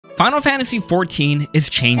Final Fantasy XIV is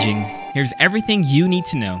changing. Here's everything you need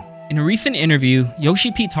to know. In a recent interview,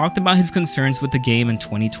 Yoshi P talked about his concerns with the game in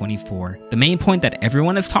 2024. The main point that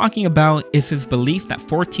everyone is talking about is his belief that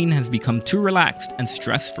 14 has become too relaxed and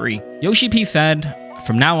stress-free. Yoshi P said,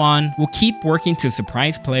 "From now on, we'll keep working to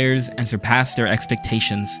surprise players and surpass their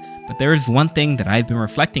expectations. But there is one thing that I've been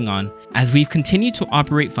reflecting on. As we've continued to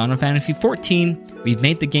operate Final Fantasy XIV, we've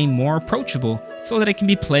made the game more approachable so that it can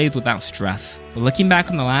be played without stress. But looking back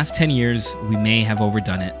on the last 10 years, we may have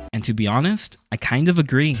overdone it. And to be honest, I kind of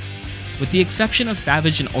agree. With the exception of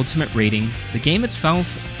Savage and Ultimate Rating, the game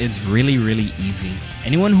itself is really easy.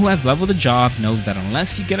 Anyone who has leveled the job knows that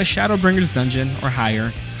unless you get a Shadowbringer's dungeon or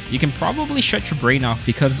higher, you can probably shut your brain off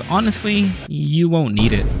because honestly, you won't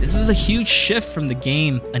need it. This is a huge shift from the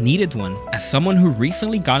game, a needed one. As someone who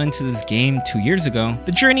recently got into this game 2 years ago,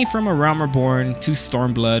 the journey from A Realm Reborn to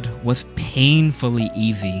Stormblood was painfully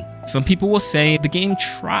easy. Some people will say the game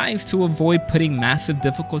tries to avoid putting massive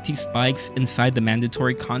difficulty spikes inside the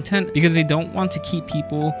mandatory content because they don't want to keep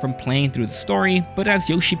people from playing through the story, but as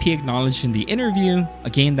Yoshi P acknowledged in the interview, a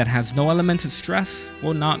game that has no element of stress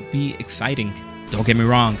will not be exciting. Don't get me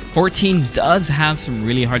wrong, 14 does have some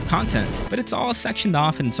really hard content, but it's all sectioned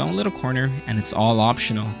off in its own little corner and it's all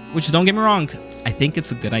optional, which don't get me wrong, I think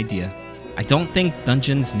it's a good idea. I don't think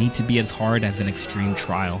dungeons need to be as hard as an extreme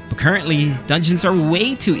trial, but currently dungeons are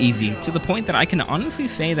way too easy to the point that I can honestly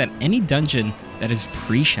say that any dungeon that is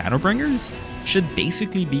pre-Shadowbringers should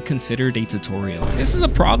basically be considered a tutorial. This is a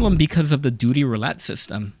problem because of the duty roulette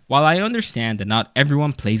system. While I understand that not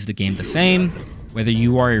everyone plays the game the same, whether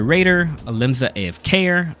you are a raider, a Limsa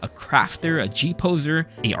AFKer, a crafter, a G-poser,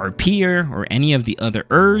 a RPer, or any of the other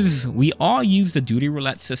Ers, we all use the duty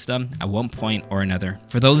roulette system at one point or another.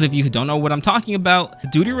 For those of you who don't know what I'm talking about, the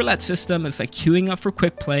duty roulette system is like queuing up for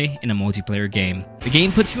quick play in a multiplayer game. The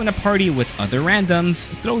game puts you in a party with other randoms,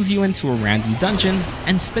 throws you into a random dungeon,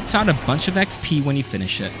 and spits out a bunch of XP when you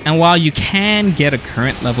finish it. And while you can get a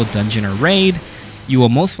current level dungeon or raid, you will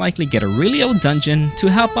most likely get a really old dungeon to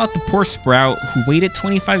help out the poor Sprout who waited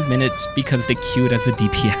 25 minutes because they queued as a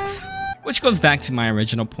DPS. Which goes back to my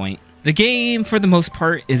original point. The game, for the most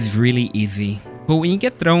part, is really easy. But when you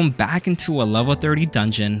get thrown back into a level 30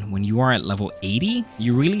 dungeon when you are at level 80,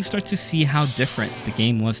 you really start to see how different the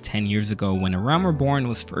game was 10 years ago when A Realm Reborn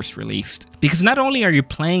was first released. Because not only are you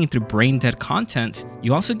playing through brain dead content,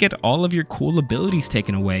 you also get all of your cool abilities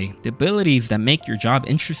taken away, the abilities that make your job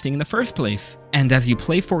interesting in the first place. And as you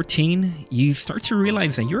play 14, you start to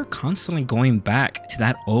realize that you're constantly going back to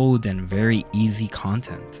that old and very easy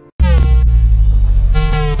content.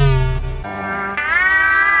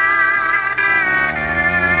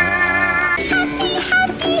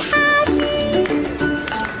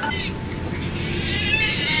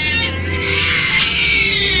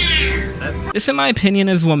 This, in my opinion,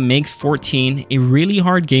 is what makes 14 a really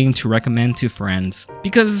hard game to recommend to friends.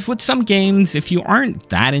 Because with some games, if you aren't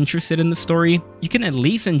that interested in the story, you can at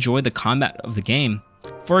least enjoy the combat of the game.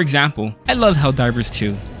 For example, I love Helldivers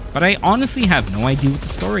 2, but I honestly have no idea what the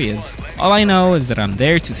story is. All I know is that I'm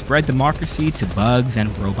there to spread democracy to bugs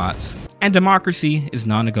and robots. And democracy is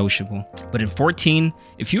non-negotiable. But in 14,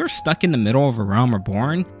 if you're stuck in the middle of A Realm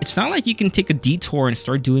Reborn, it's not like you can take a detour and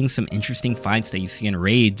start doing some interesting fights that you see in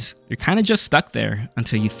raids. You're kind of just stuck there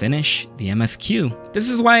until you finish the MSQ.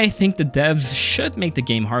 This is why I think the devs should make the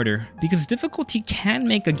game harder, because difficulty can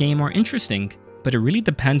make a game more interesting, but it really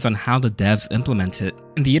depends on how the devs implement it.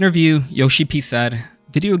 In the interview, Yoshi P said,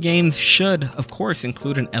 "Video games should, of course,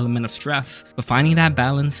 include an element of stress, but finding that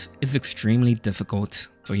balance is extremely difficult."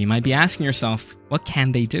 So you might be asking yourself, what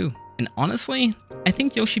can they do? And honestly, I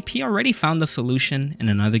think Yoshi P already found the solution in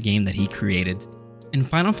another game that he created. In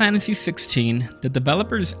Final Fantasy XVI, the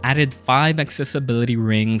developers added 5 accessibility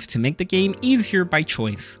rings to make the game easier by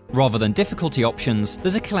choice. Rather than difficulty options,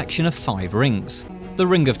 there's a collection of 5 rings. The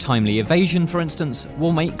Ring of Timely Evasion, for instance,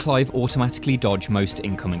 will make Clive automatically dodge most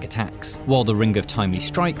incoming attacks, while the Ring of Timely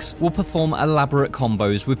Strikes will perform elaborate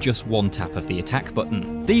combos with just one tap of the attack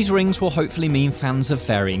button. These rings will hopefully mean fans of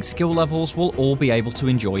varying skill levels will all be able to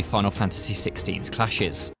enjoy Final Fantasy XVI's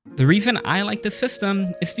clashes. The reason I like this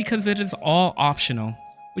system is because it is all optional,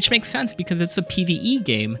 which makes sense because it's a PvE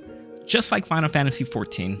game, just like Final Fantasy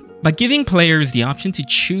XIV. By giving players the option to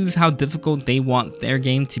choose how difficult they want their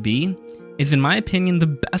game to be, is in my opinion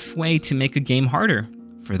the best way to make a game harder,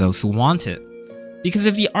 for those who want it. Because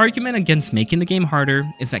if the argument against making the game harder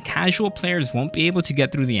is that casual players won't be able to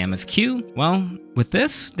get through the MSQ, well, with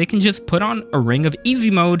this, they can just put on a Ring of Easy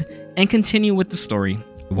mode and continue with the story.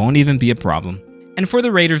 It won't even be a problem. And for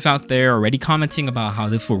the raiders out there already commenting about how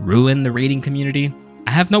this will ruin the raiding community,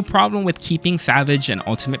 I have no problem with keeping Savage and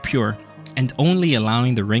Ultimate pure. and only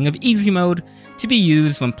allowing the Ring of Easy mode to be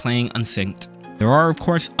used when playing unsynced. There are of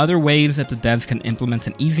course other ways that the devs can implement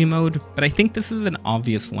an easy mode, but I think this is an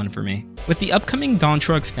obvious one for me. With the upcoming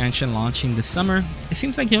Dawntrail expansion launching this summer, it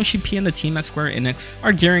seems like Yoshi P and the team at Square Enix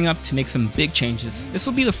are gearing up to make some big changes. This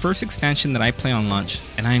will be the first expansion that I play on launch,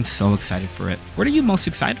 and I am so excited for it. What are you most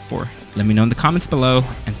excited for? Let me know in the comments below,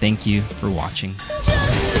 and thank you for watching.